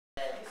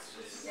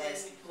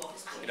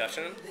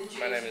afternoon.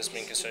 My name is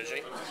Minkin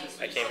Sergey.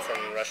 I came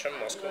from Russia,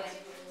 Moscow.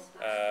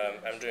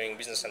 I'm doing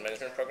business and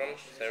management program.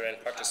 Theory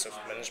and practice of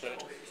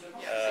management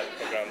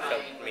program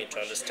helped me to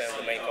understand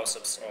the main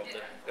concepts of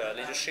the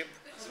leadership,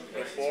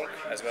 group work,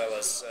 as well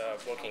as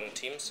working in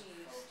teams,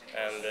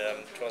 and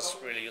it was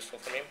really useful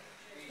for me.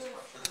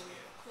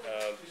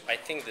 I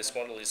think this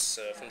model is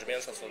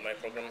fundamental for my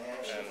program,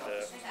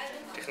 and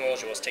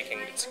technology was taking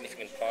a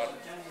significant part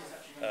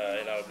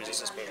in our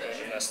business program,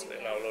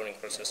 in our learning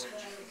process.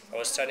 I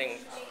was studying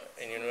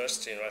in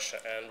university in Russia,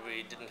 and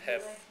we didn't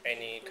have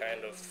any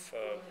kind of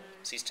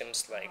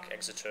systems like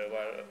Exeter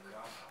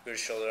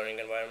virtual learning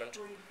environment,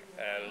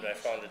 and I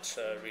found it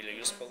really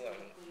useful,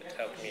 and it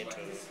helped me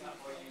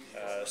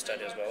to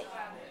study as well.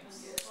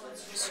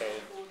 So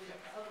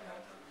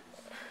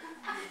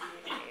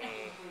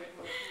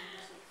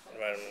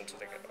environment.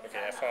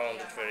 Okay, I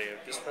found it very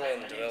useful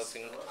in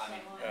developing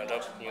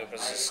adopt new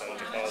processes and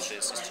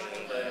technology system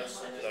in the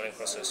learning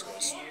process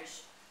was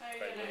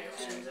quite good.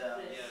 So,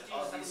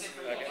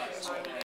 okay, that's all.